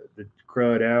the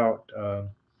crud out.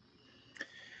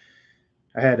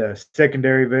 I had a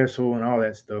secondary vessel and all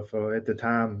that stuff. At the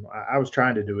time, I was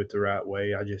trying to do it the right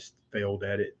way. I just failed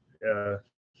at it.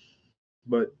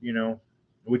 But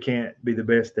we can't be the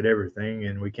best at everything,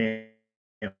 and we can't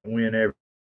win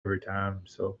every time.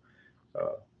 So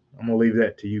I'm gonna leave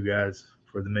that to you guys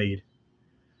for the mead.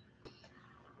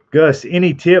 Gus,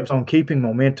 any tips on keeping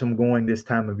momentum going this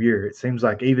time of year? It seems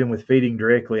like even with feeding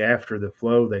directly after the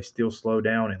flow, they still slow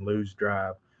down and lose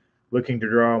drive. Looking to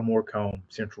draw more comb,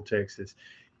 Central Texas.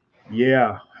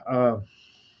 Yeah, uh,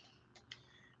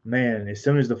 man. As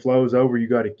soon as the flow's over, you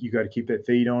got to keep that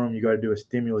feed on them. You got to do a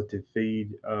stimulative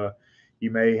feed.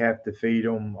 You may have to feed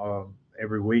them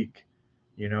every week.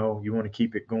 You want to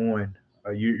keep it going.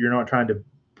 You're not trying to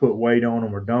put weight on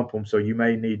them or dump them, so you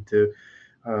may need to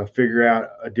figure out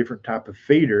a different type of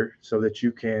feeder so that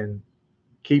you can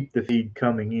keep the feed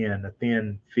coming in, a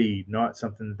thin feed, not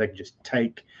something that they can just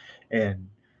take and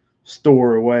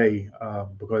store away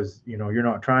because you're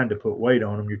not trying to put weight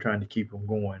on them, you're trying to keep them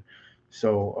going.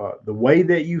 So the way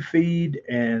that you feed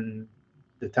and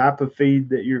the type of feed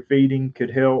that you're feeding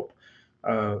could help.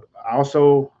 Uh,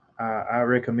 Also, I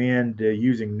recommend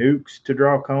using nukes to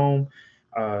draw comb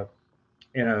uh,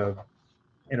 in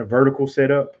a vertical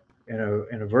setup. In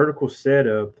a vertical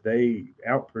setup, they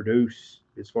outproduce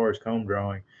as far as comb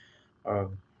drawing,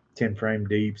 um, 10 frame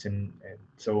deeps and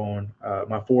so on.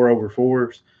 My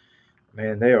 4/4s,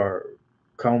 man, they are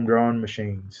comb drawn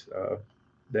machines.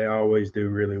 They always do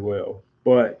really well.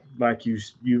 But like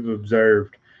you've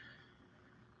observed,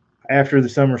 after the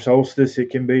summer solstice, it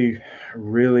can be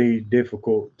really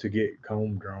difficult to get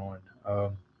comb drawn.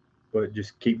 But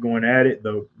just keep going at it.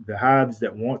 The hives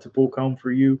that want to pull comb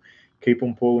for you, keep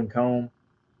them pulling comb.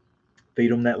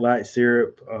 Feed them that light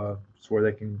syrup. It's where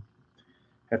they can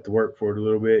have to work for it a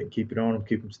little bit and keep it on them,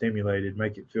 keep them stimulated,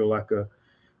 make it feel like a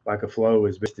flow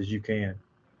as best as you can.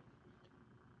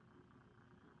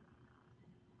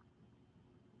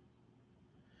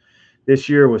 This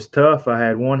year was tough. I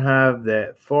had one hive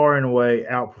that far and away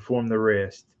outperformed the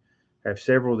rest. I have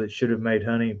several that should have made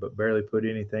honey but barely put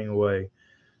anything away.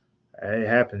 It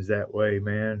happens that way,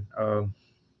 man.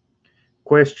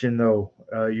 Question though,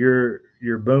 your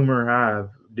boomer hive,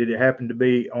 did it happen to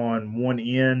be on one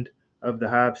end of the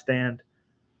hive stand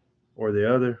or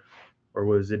the other, or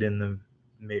was it in the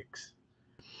mix?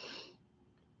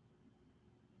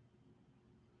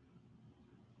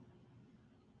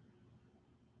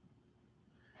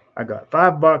 I got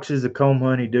 5 boxes of comb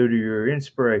honey due to your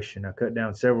inspiration. I cut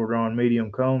down several drawn medium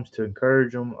combs to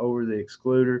encourage them over the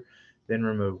excluder, then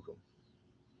removed them.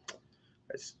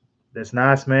 That's that's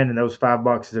nice, man. And those 5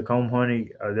 boxes of comb honey,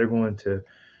 they're going to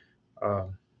uh,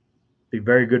 be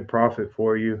very good profit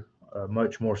for you,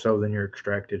 much more so than your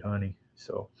extracted honey.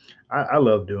 So I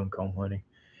love doing comb honey.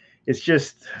 It's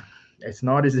just it's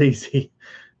not as easy.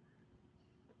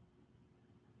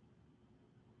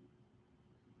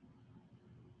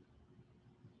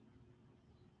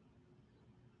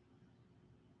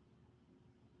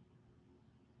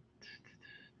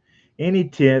 Any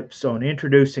tips on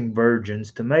introducing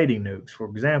virgins to mating nukes? For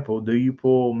example, do you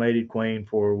pull mated queen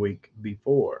for a week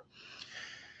before?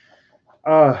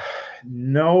 Uh,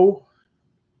 no,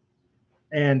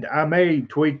 and I may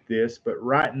tweak this, but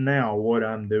right now what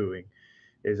I'm doing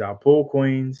is I'll pull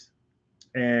queens,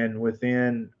 and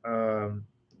within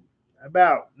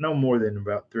about no more than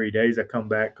about 3 days, I come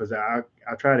back because I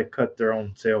try to cut their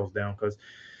own cells down because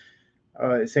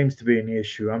it seems to be an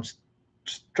issue. I'm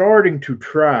starting to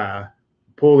try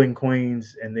pulling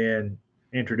queens and then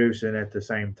introducing at the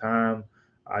same time.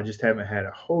 I just haven't had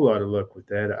a whole lot of luck with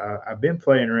that. I've been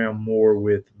playing around more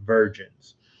with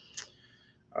virgins,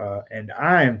 and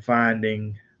I am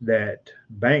finding that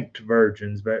banked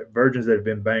virgins, virgins that have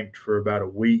been banked for about a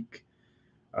week,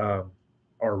 um,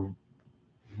 are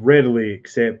readily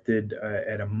accepted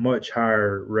at a much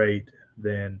higher rate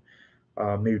than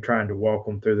me trying to walk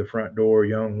them through the front door,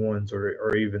 young ones,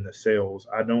 or even the cells.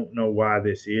 I don't know why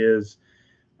this is.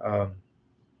 Um,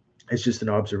 it's just an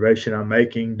observation I'm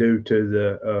making due to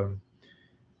the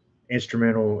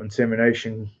instrumental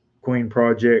insemination queen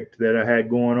project that I had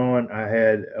going on. I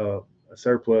had a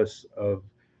surplus of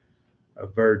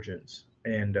virgins,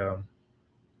 and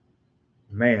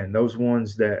man, those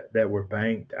ones that were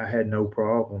banked, I had no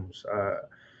problems.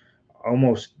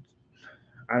 Almost,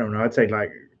 I don't know. I'd say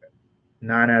like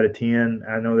 9 out of 10.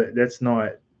 I know that that's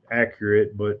not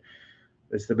accurate, but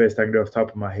that's the best I can do off the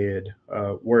top of my head.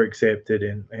 Were accepted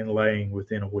and laying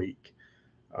within a week.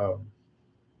 Um,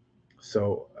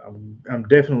 so I'm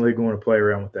definitely going to play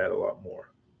around with that a lot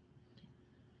more.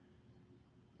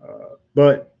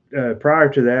 But prior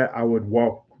to that, I would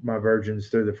walk my virgins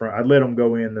through the front. I'd let them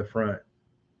go in the front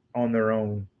on their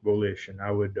own volition.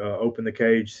 I would open the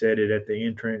cage, set it at the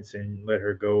entrance, and let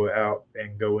her go out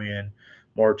and go in,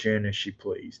 march in as she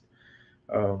pleased.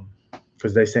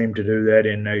 Because they seem to do that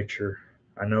in nature.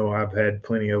 I know I've had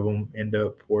plenty of them end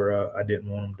up where I didn't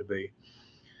want them to be.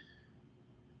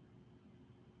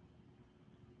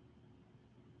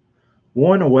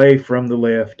 One away from the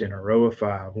left in a row of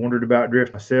five. Wondered about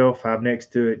drift myself. Hive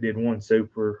next to it did one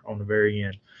super on the very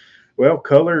end. Well,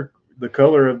 the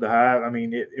color of the hive, I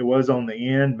mean, it was on the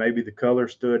end. Maybe the color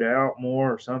stood out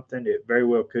more or something. It very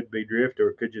well could be drift, or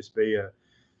it could just be a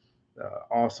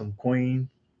awesome queen.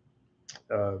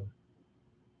 Uh,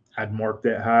 I'd mark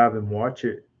that hive and watch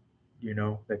it.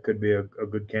 That could be a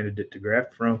good candidate to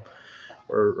graft from,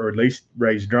 or at least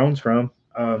raise drones from.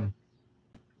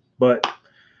 But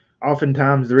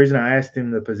oftentimes, the reason I asked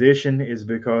him the position is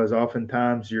because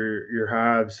oftentimes your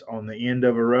hives on the end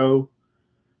of a row,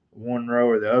 one row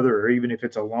or the other, or even if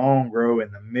it's a long row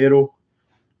in the middle,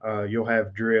 you'll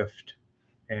have drift,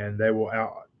 and they will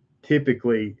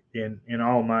typically in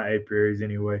all my apiaries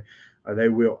anyway, they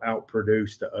will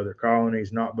outproduce the other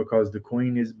colonies, not because the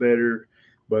queen is better,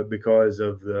 but because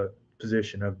of the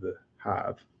position of the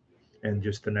hive and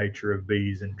just the nature of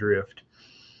bees and drift.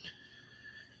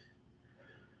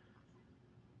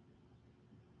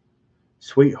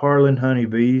 Sweet Harlan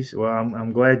honeybees. Well,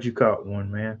 I'm glad you caught one,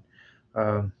 man.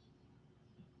 Um,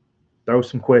 throw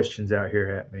some questions out here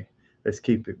at me. Let's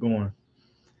keep it going.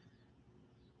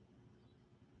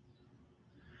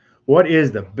 What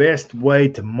is the best way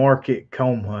to market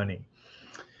comb honey?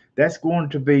 That's going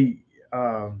to be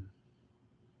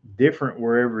different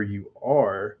wherever you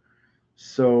are.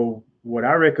 So, what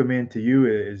I recommend to you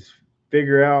is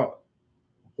figure out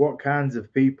what kinds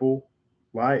of people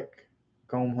like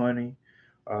comb honey,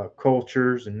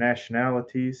 cultures, and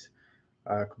nationalities,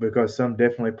 because some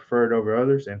definitely prefer it over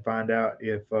others, and find out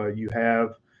if you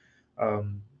have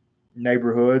um,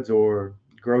 neighborhoods or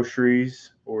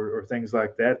groceries or things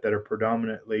like that that are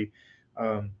predominantly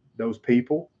those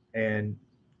people, and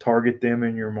target them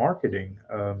in your marketing.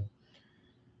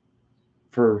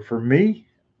 For me,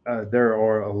 there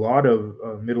are a lot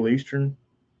of Middle Eastern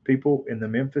people in the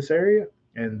Memphis area,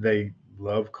 and they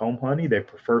love comb honey. They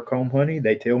prefer comb honey.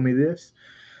 They tell me this.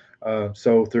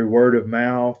 So through word of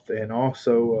mouth, and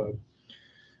also,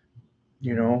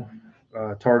 you know,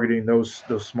 targeting those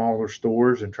smaller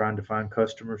stores and trying to find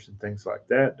customers and things like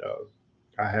that.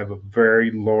 I have a very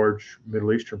large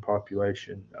Middle Eastern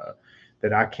population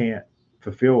that I can't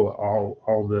fulfill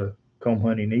all the comb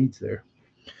honey needs there.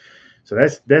 So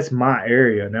that's my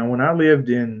area. Now, when I lived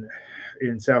in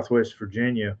Southwest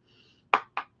Virginia,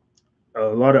 a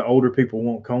lot of older people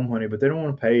want comb honey, but they don't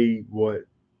want to pay what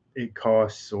it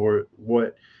costs or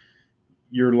what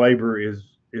your labor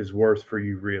is worth for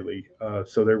you, really.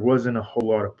 So there wasn't a whole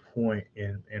lot of point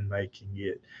in making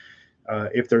it.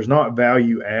 If there's not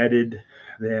value added,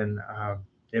 then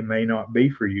it may not be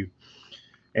for you.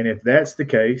 And if that's the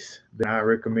case, then I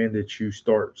recommend that you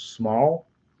start small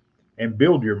and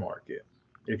build your market.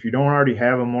 If you don't already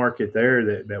have a market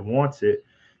there that wants it,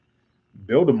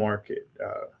 build a market,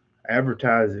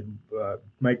 advertise it,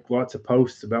 make lots of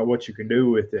posts about what you can do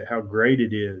with it, how great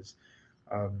it is.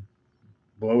 Um,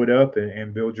 Blow it up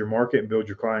and build your market and build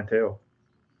your clientele.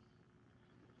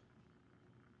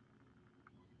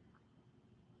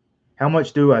 How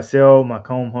much do I sell my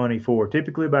comb honey for?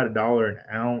 Typically about $1 an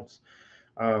ounce,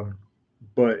 um,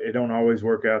 but it don't always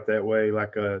work out that way.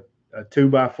 Like a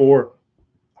 2x4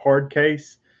 hard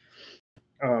case,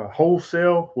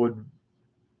 wholesale would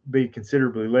be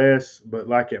considerably less, but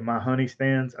like at my honey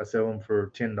stands, I sell them for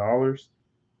 $10.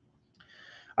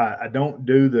 I don't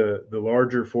do the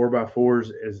larger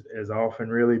 4x4s as often,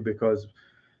 really, because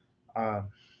um,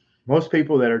 most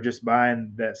people that are just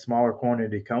buying that smaller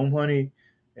quantity comb honey,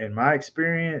 in my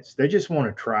experience, they just want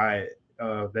to try it.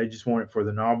 They just want it for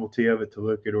the novelty of it, to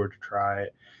look at or to try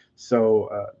it.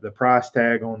 So the price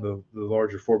tag on the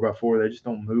larger 4x4, they just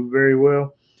don't move very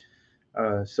well.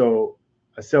 So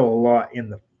I sell a lot in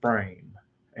the frame,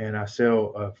 and I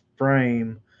sell a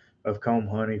frame of comb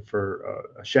honey for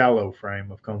a shallow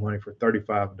frame of comb honey for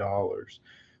 $35.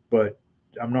 But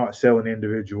I'm not selling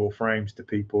individual frames to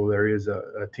people. There is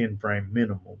a 10 frame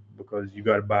minimum, because you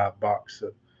got to buy a box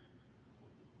of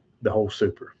the whole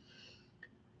super.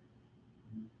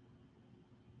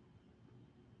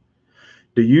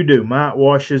 Do you do mite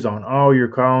washes on all your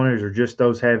colonies, or just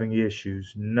those having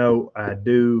issues? No, I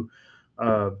do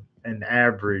uh, an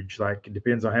average. Like, it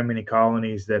depends on how many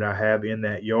colonies that I have in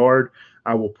that yard.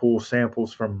 I will pull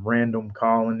samples from random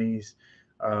colonies.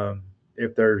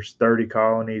 If there's 30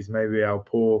 colonies, maybe I'll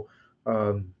pull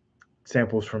um,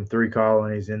 samples from 3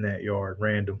 colonies in that yard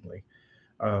randomly.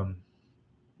 Um,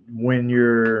 when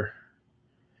you're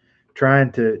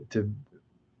trying to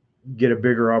get a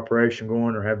bigger operation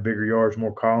going, or have bigger yards,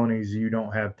 more colonies, you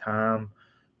don't have time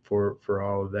for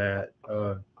all of that.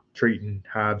 Treating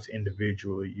hives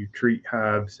individually, you treat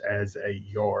hives as a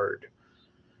yard,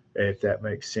 if that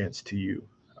makes sense to you.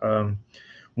 Um,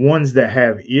 Ones that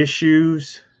have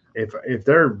issues, if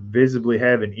they're visibly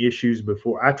having issues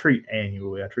before, I treat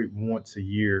annually. I treat once a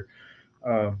year.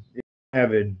 If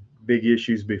having big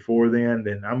issues before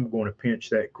then I'm going to pinch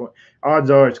that. Odds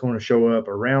are it's going to show up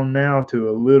around now to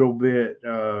a little bit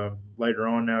later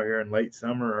on, now here in late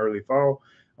summer, early fall.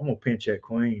 I'm going to pinch that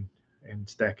queen and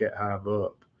stack that hive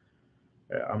up.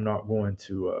 I'm not going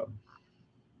to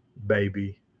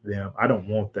baby them. I don't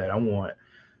want that. I want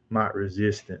mite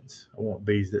resistance. I want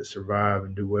bees that survive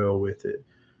and do well with it.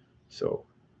 So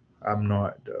I'm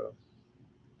not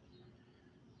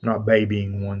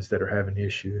babying ones that are having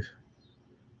issues.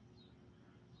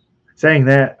 Saying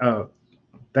that,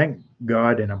 thank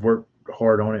God, and I've worked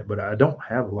hard on it, but I don't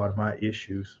have a lot of my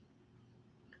issues.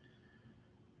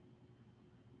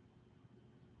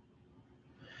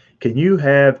 Can you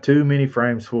have too many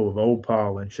frames full of old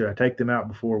pollen? Should I take them out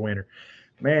before winter?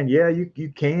 Man, yeah,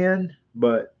 you can,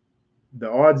 but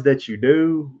the odds that you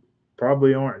do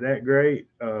probably aren't that great.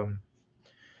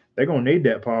 They're gonna need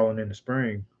that pollen in the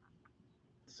spring,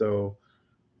 so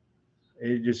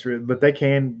but they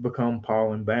can become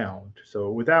pollen bound.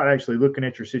 So without actually looking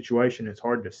at your situation, it's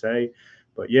hard to say.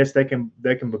 But yes, they can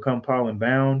become pollen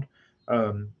bound.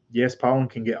 Yes, pollen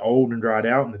can get old and dried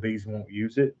out, and the bees won't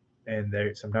use it, and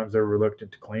they're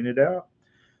reluctant to clean it out.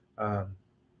 Um,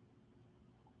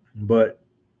 but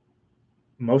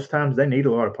most times they need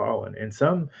a lot of pollen, and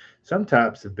some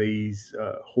types of bees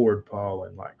hoard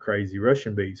pollen like crazy.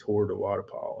 Russian bees hoard a lot of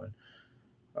pollen,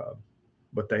 uh,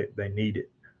 but they need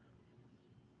it.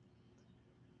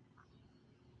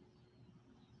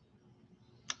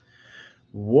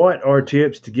 What are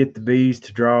tips to get the bees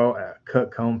to draw a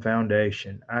cut comb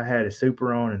foundation? I had a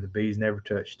super on and the bees never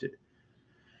touched it.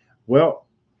 Well,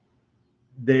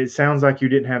 it sounds like you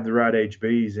didn't have the right age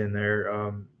bees in there.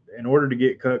 In order to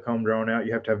get cut comb drawn out,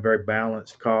 you have to have a very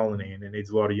balanced colony, and it needs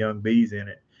a lot of young bees in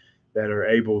it that are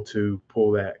able to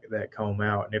pull that comb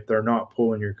out. And if they're not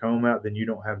pulling your comb out, then you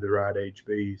don't have the right age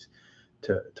bees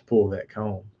to pull that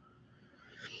comb.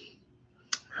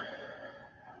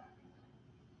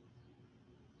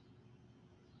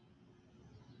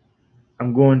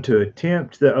 I'm going to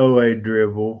attempt the OA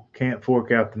dribble. Can't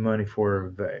fork out the money for a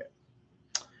vet.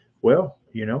 Well,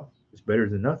 it's better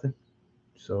than nothing.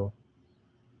 So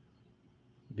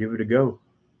give it a go.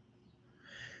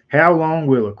 How long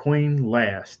will a queen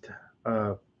last?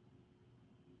 Uh,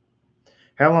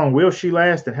 how long will she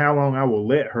last, and how long I will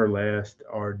let her last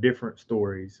are different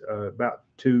stories. About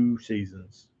 2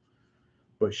 seasons,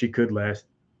 but she could last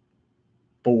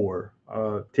 4.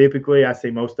 Typically, I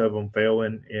see most of them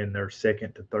failing in their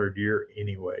second to third year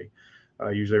anyway,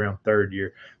 usually around third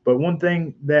year. But one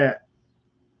thing that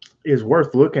is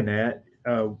worth looking at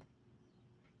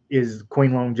is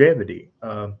queen longevity.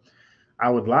 I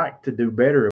would like to do better